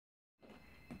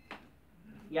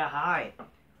Yeah, hi.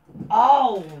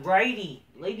 Alrighty,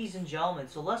 ladies and gentlemen,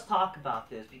 so let's talk about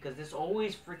this because this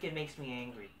always freaking makes me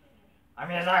angry. I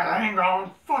mean, it's like anger,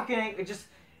 I'm fucking angry. It just,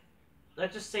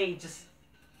 let's just say, it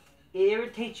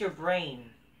irritates your brain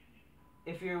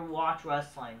if you watch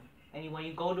wrestling. And when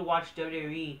you go to watch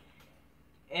WWE,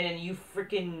 and then you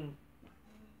freaking...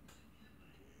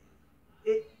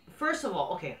 First of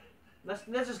all, okay, let's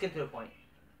just get to the point.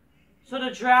 So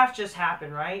the draft just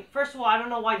happened, right? First of all, I don't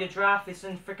know why the draft is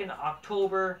in freaking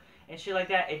October and shit like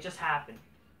that. It just happened.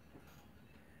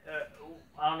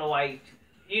 I don't know why.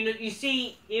 You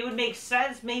see, it would make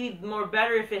sense, maybe more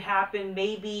better if it happened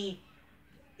maybe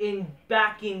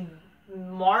back in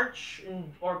March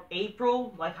or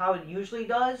April, like how it usually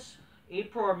does.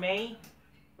 April or May,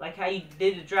 like how you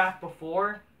did the draft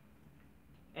before.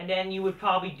 And then you would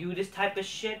probably do this type of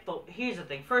shit. But here's the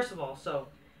thing. First of all, so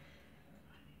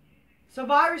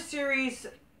Survivor Series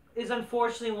is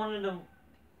unfortunately one of the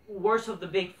worst of the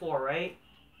big four, right?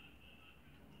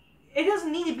 It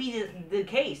doesn't need to be the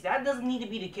case. That doesn't need to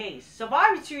be the case.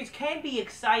 Survivor Series can be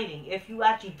exciting if you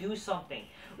actually do something.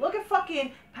 Look at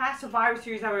fucking past Survivor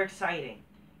Series that were exciting.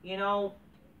 You know,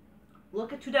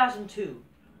 look at 2002.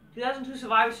 2002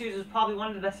 Survivor Series was probably one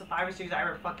of the best Survivor Series I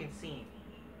ever fucking seen.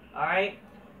 Alright?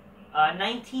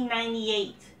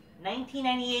 1998.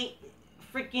 1998,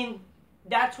 freaking...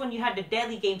 That's when you had the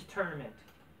Deadly Games tournament.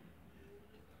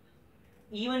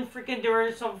 Even freaking there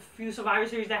were some few Survivor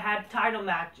Series that had title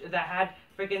match, that had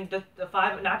freaking the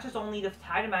five, not just only the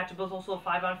title match, but also a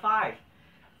 5-on-5.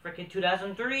 Freaking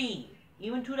 2003,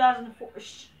 even 2004,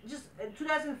 just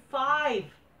 2005.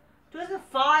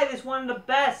 2005 is one of the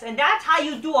best, and that's how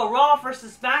you do a Raw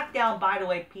versus Smackdown, by the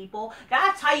way, people.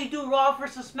 That's how you do Raw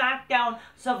versus Smackdown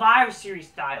Survivor Series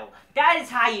style. That is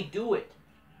how you do it.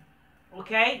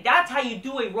 Okay? That's how you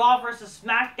do a Raw versus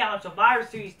Smackdown Survivor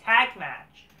Series tag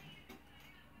match.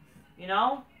 You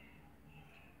know?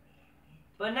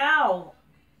 But now,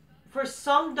 for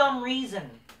some dumb reason,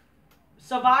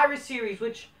 Survivor Series,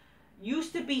 which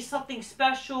used to be something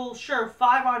special, sure,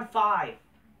 5-on-5.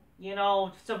 You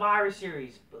know, Survivor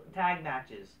Series tag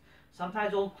matches.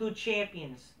 Sometimes they'll include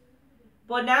champions.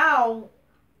 But now,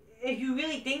 if you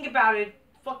really think about it,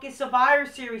 fucking Survivor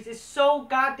Series is so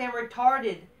goddamn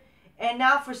retarded. And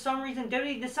now, for some reason,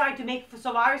 WWE decided to make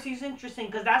Survivor Series interesting.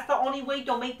 Because that's the only way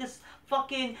they'll make this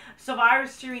fucking Survivor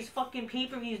Series fucking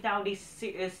pay-per-views nowadays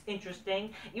is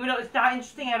interesting. Even though it's not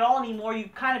interesting at all anymore. You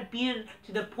kind of beat it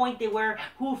to the point that where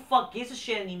who the fuck gives a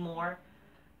shit anymore.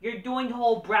 You're doing the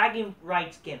whole bragging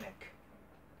rights gimmick.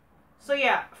 So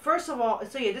yeah, first of all,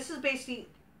 this is basically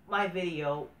my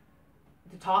video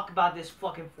to talk about this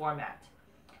fucking format.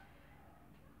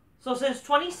 So since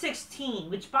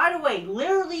 2016, which by the way,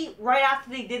 literally right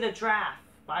after they did a draft,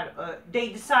 they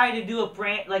decided to do a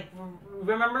brand, like,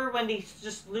 remember when they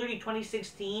just literally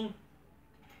 2016,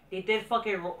 they did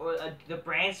fucking the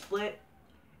brand split?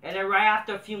 And then right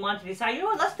after a few months, they decided, you know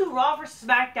what, let's do Raw vs.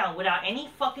 SmackDown without any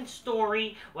fucking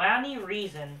story, without any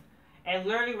reason. And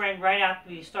literally right after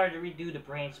they started to redo the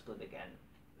brand split again.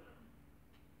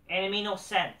 And it made no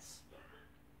sense.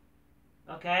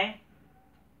 Okay?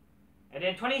 And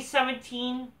then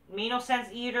 2017 made no sense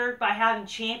either by having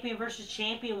champion versus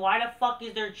champion. Why the fuck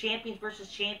is there champions versus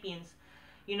champions?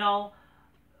 You know,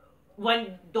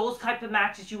 when those type of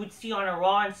matches you would see on a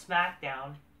Raw and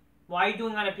SmackDown. Why are you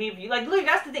doing on a pay-per-view? Like, look,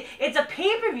 that's the thing. It's a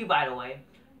pay-per-view, by the way.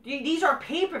 These are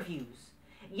pay-per-views.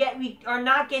 Yet we are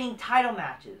not getting title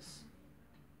matches.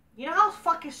 You know how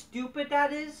fucking stupid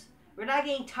that is? We're not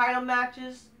getting title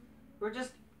matches. We're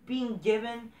just being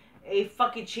given a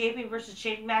fucking champion versus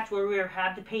champion match where we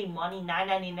have to pay money,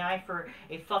 $9.99 for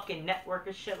a fucking network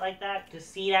or shit like that to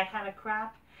see that kind of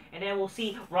crap. And then we'll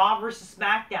see Raw versus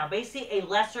SmackDown. Basically a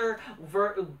lesser,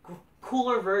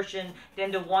 cooler version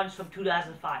than the ones from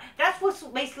 2005. That's what's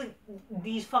basically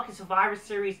these fucking Survivor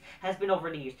Series has been over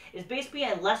the years. It's basically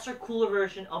a lesser, cooler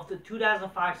version of the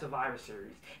 2005 Survivor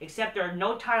Series. Except there are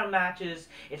no title matches.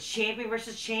 It's champion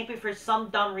versus champion for some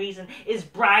dumb reason. It's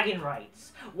bragging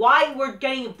rights. Why we're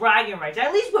getting bragging rights?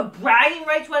 At least with bragging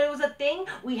rights when it was a thing,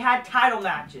 we had title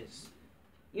matches.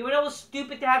 Even though it was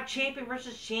stupid to have champion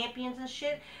versus champions and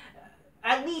shit,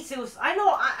 at least it was, I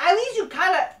know, at least you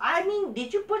kind of, I mean,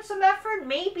 did you put some effort?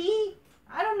 Maybe.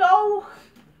 I don't know.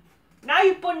 Now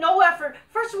you put no effort.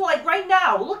 First of all, like right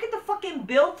now, look at the fucking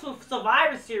build to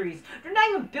Survivor Series. They're not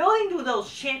even building to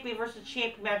those champion versus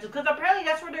champion matches, because apparently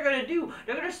that's what they're going to do.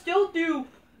 They're going to still do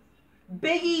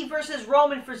Big E versus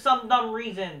Roman for some dumb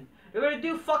reason. They're going to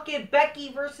do fucking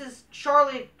Becky versus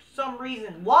Charlotte for some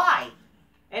reason. Why?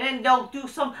 And then they'll do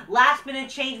some last minute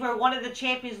change where one of the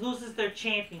champions loses their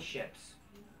championships.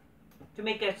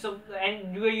 to make it so,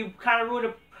 and where you kind of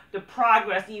ruin the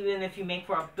progress even if you make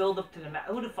for a build up to the match.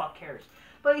 Who the fuck cares?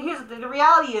 But here's the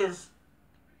reality is,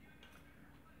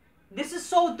 this is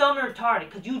so dumb and retarded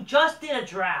because you just did a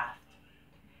draft.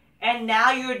 And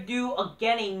now you're due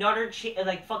again another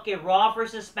like fucking Raw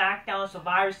versus SmackDown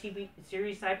Survivor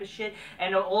Series type of shit,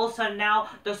 and all of a sudden now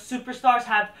the superstars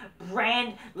have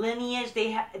brand lineage.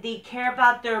 They care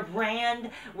about their brand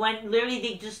when literally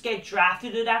they just get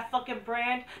drafted to that fucking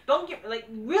brand. Don't get like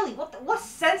really what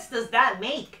sense does that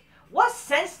make? What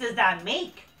sense does that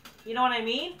make? You know what I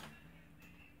mean?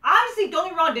 Obviously, don't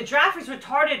get me wrong, the draft is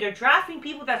retarded. They're drafting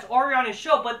people that's already on the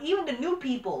show, but even the new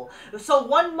people. So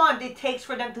 1 month it takes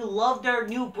for them to love their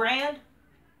new brand.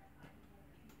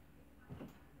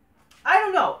 I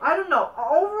don't know.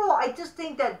 Overall, I just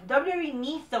think that WWE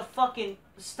needs to fucking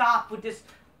stop with this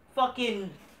fucking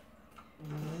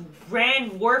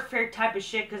brand warfare type of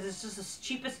shit, because it's just a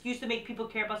cheap excuse to make people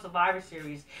care about Survivor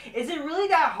Series. Is it really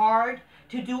that hard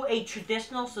to do a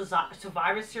traditional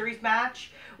Survivor Series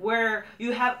match where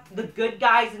you have the good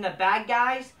guys and the bad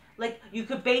guys? Like, you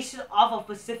could base it off a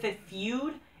specific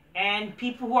feud, and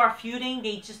people who are feuding,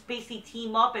 they just basically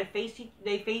team up and face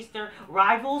their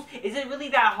rivals. Is it really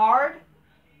that hard?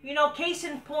 You know, case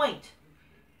in point.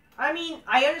 I mean,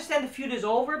 I understand the feud is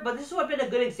over, but this would have been a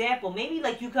good example. Maybe,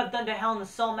 like, you could have done the Hell in a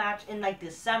Cell match in, like,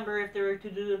 December if they were to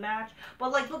do the match.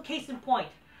 But, like, look, case in point.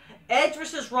 Edge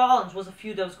versus Rollins was a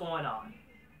feud that was going on.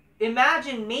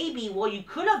 Imagine maybe what you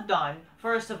could have done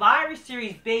for a Survivor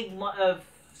Series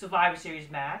Survivor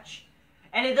Series match,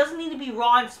 and it doesn't need to be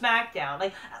Raw and SmackDown.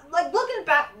 Like looking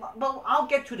back, well, I'll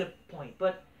get to the point,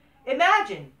 but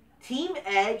imagine Team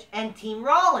Edge and Team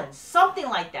Rollins, something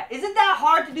like that. Isn't that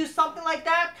hard to do something like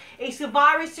that? A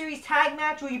Survivor Series tag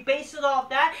match where you base it off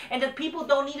that, and the people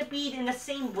don't need to be in the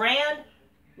same brand.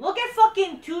 Look at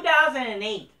fucking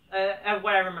 2008.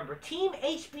 What I remember, Team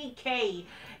HBK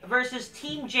versus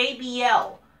Team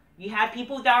JBL. You had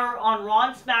people that were on Raw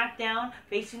and SmackDown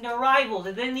facing their rivals.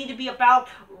 It didn't need to be about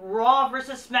Raw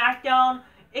versus SmackDown.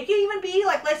 It could even be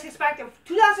like, let's get SmackDown.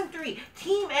 2003,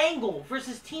 Team Angle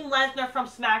versus Team Lesnar from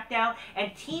SmackDown,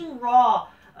 and Team Raw.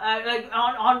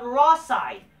 On Raw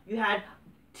side, you had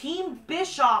Team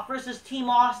Bischoff versus Team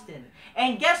Austin.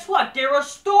 And guess what? There were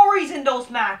stories in those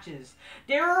matches.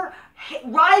 There were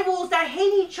rivals that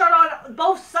hate each other on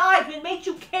both sides, and it makes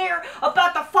you care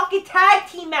about the fucking tag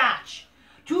team match.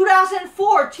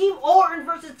 2004, Team Orton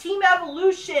versus Team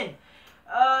Evolution.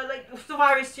 Like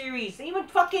Survivor Series. Even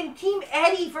fucking Team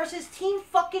Eddie versus Team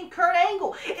fucking Kurt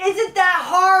Angle. Is it that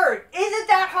hard? Is it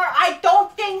that hard? I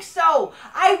don't think so.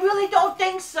 I really don't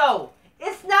think so.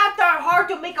 It's not that hard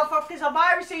to make a fucking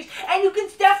Survivor Series, and you can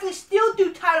definitely still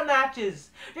do title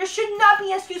matches. There should not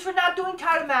be an excuse for not doing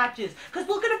title matches. Because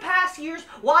look at the past years,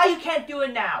 why you can't do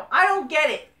it now. I don't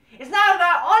get it. It's not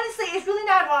about, honestly, it's really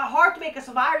not that hard to make a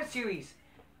Survivor Series.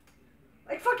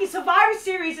 Like, fucking Survivor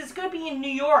Series is going to be in New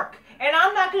York. And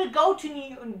I'm not going to go to New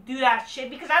York and do that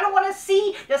shit because I don't want to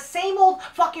see the same old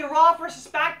fucking Raw versus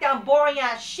SmackDown boring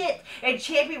ass shit and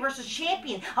champion versus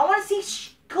champion. I want to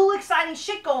see cool, exciting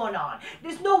shit going on.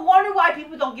 There's no wonder why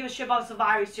people don't give a shit about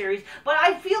Survivor Series, but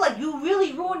I feel like you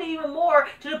really ruined it even more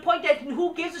to the point that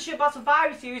who gives a shit about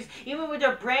Survivor Series even with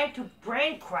their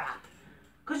brand-to-brand crap.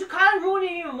 Because you kind of ruined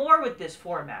it even more with this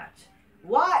format.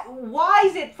 Why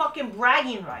is it fucking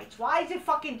bragging rights? Why is it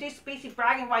fucking just basic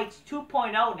bragging rights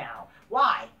 2.0 now?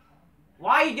 Why?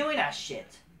 Why are you doing that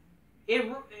shit?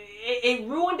 It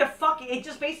ruined the fucking, it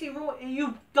just basically ruined,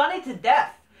 you've done it to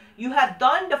death. You have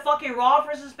done the fucking Raw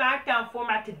versus SmackDown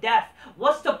format to death.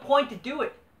 What's the point to do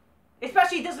it?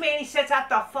 Especially it doesn't make any sense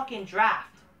after a fucking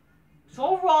draft. So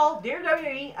overall, dear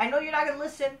WWE, I know you're not going to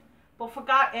listen, but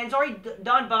and it's already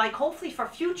done, but like hopefully for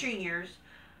future years,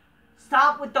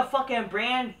 stop with the fucking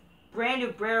brand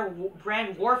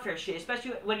warfare shit,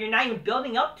 especially when you're not even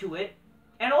building up to it.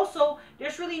 And also,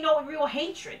 there's really no real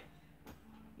hatred.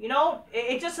 You know,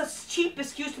 it's just a cheap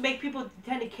excuse to make people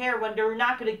tend to care when they're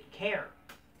not going to care.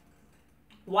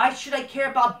 Why should I care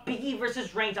about Big E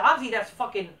versus Reigns? Obviously, that's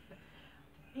fucking...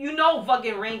 You know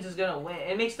fucking Reigns is going to win.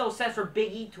 It makes no sense for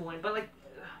Big E to win, but like...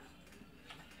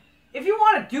 If you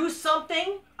want to do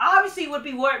something, obviously it would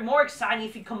be more exciting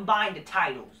if you combine the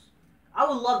titles. I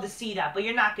would love to see that, but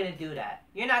you're not going to do that.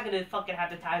 You're not going to fucking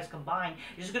have the titles combined.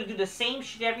 You're just going to do the same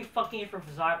shit every fucking year for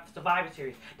Survivor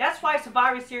Series. That's why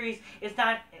Survivor Series is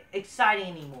not exciting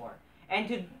anymore. And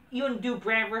to even do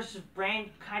brand versus brand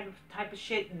kind of type of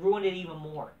shit ruined it even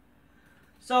more.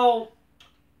 So,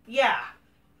 yeah.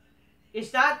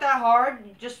 It's not that hard.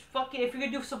 You just fucking, if you're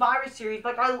going to do Survivor Series,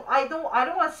 like, I don't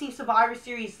want to see Survivor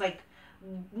Series, like,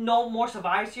 no more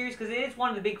Survivor Series, because it is one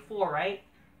of the big four, right?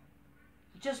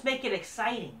 just make it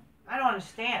exciting. I don't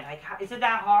understand. Like, is it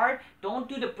that hard? Don't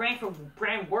do the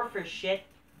brand warfare shit.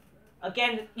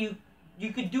 Again, you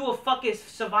could do a fucking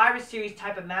Survivor Series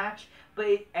type of match,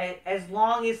 but as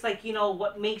long as, like, you know,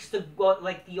 what makes the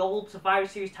old Survivor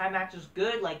Series time matches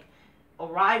good, like a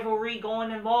rivalry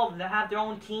going involved, and they have their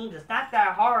own teams. It's not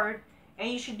that hard, and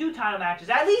you should do title matches.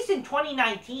 At least in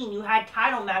 2019, you had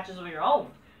title matches of your own,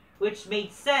 which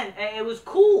made sense. It was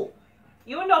cool,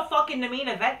 even though fucking the main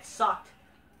event sucked.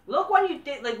 Look when you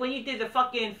did the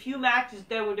fucking few matches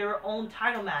that were their own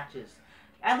title matches.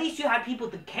 At least you had people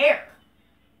to care.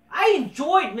 I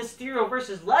enjoyed Mysterio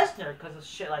versus Lesnar because of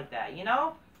shit like that, you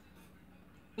know?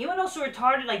 Even though it's so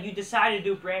retarded, like, you decided to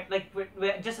do brand, like,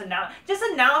 just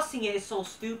announcing it is so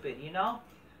stupid, you know?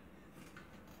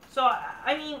 So,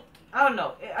 I mean, I don't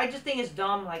know. I just think it's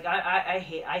dumb. Like, I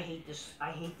hate this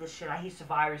shit. I hate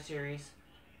Survivor Series.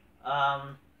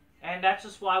 And that's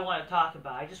just what I want to talk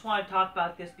about. I just want to talk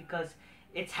about this because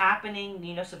it's happening.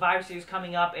 You know, Survivor Series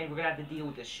coming up, and we're going to have to deal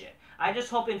with this shit. I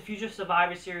just hope in future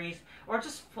Survivor Series, or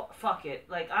just fuck it.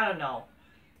 Like, I don't know.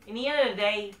 In the end of the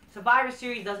day, Survivor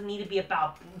Series doesn't need to be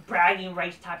about bragging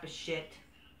rights type of shit.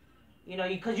 You know,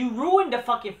 because you ruined the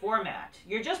fucking format.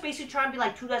 You're just basically trying to be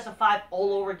like 2005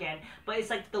 all over again, but it's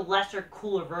like the lesser,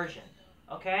 cooler version.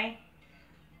 Okay?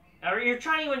 Or you're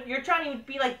trying to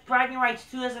be like bragging rights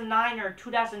 2009 or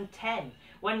 2010.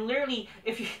 When literally,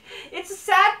 it's a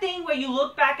sad thing when you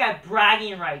look back at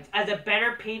bragging rights as a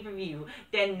better pay-per-view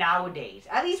than nowadays.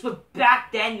 At least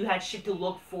back then you had shit to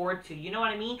look forward to. You know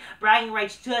what I mean? Bragging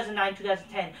rights 2009,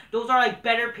 2010. Those are like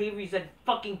better pay-per-views than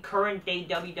fucking current day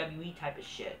WWE type of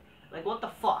shit. Like, what the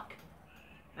fuck?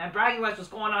 And bragging rights was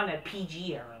going on in that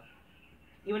PG era.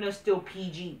 Even though it's still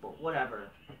PG, but whatever.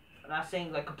 I'm not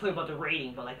saying like completely about the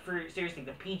rating, but like seriously,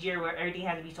 the PG era where everything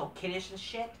had to be so kiddish and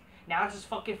shit. Now it's just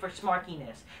fucking for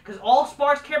smarkiness. Because all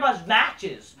Sparks care about is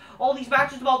matches. All these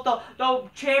matches about the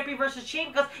champion versus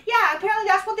champion. Because, yeah, apparently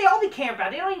that's what they only care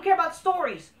about. They don't even care about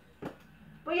stories.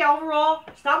 But yeah, overall,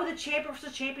 stop with the champion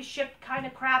versus championship kind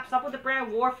of crap. Stop with the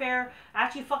brand warfare.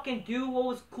 Actually fucking do what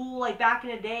was cool like back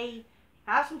in the day.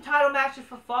 Have some title matches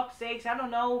for fuck's sakes. I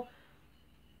don't know.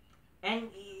 And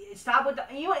stop with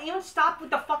even stop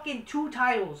with the fucking 2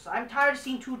 titles. I'm tired of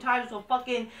seeing 2 titles of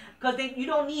fucking, because you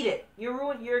don't need it.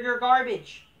 You're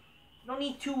garbage. You don't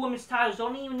need 2 women's titles.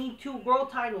 Don't even need 2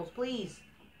 world titles, please.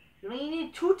 You don't even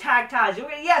need 2 tag titles.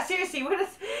 Yeah, seriously,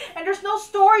 and there's no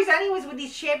stories anyways with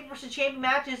these champion versus champion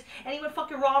matches, and even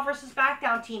fucking Raw versus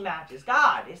Smackdown team matches.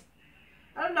 God,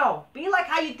 I don't know. Be like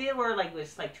how you did where like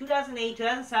was like 2008,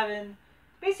 2007.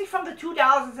 Basically from the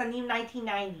 2000s and even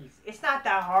 1990s. It's not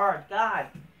that hard. God.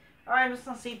 Alright, I'm just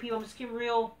gonna say, people, I'm just keep it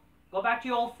real. Go back to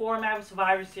your old format with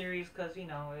Survivor Series, because, you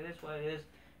know, it is what it is.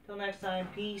 Till next time,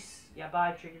 peace. Yeah,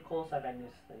 bye. Trigger Cole, side by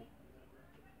this.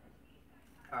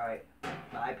 Alright.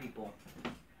 Bye, people.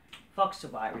 Fuck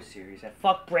Survivor Series and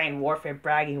fuck brand warfare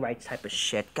bragging rights type of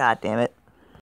shit. God damn it.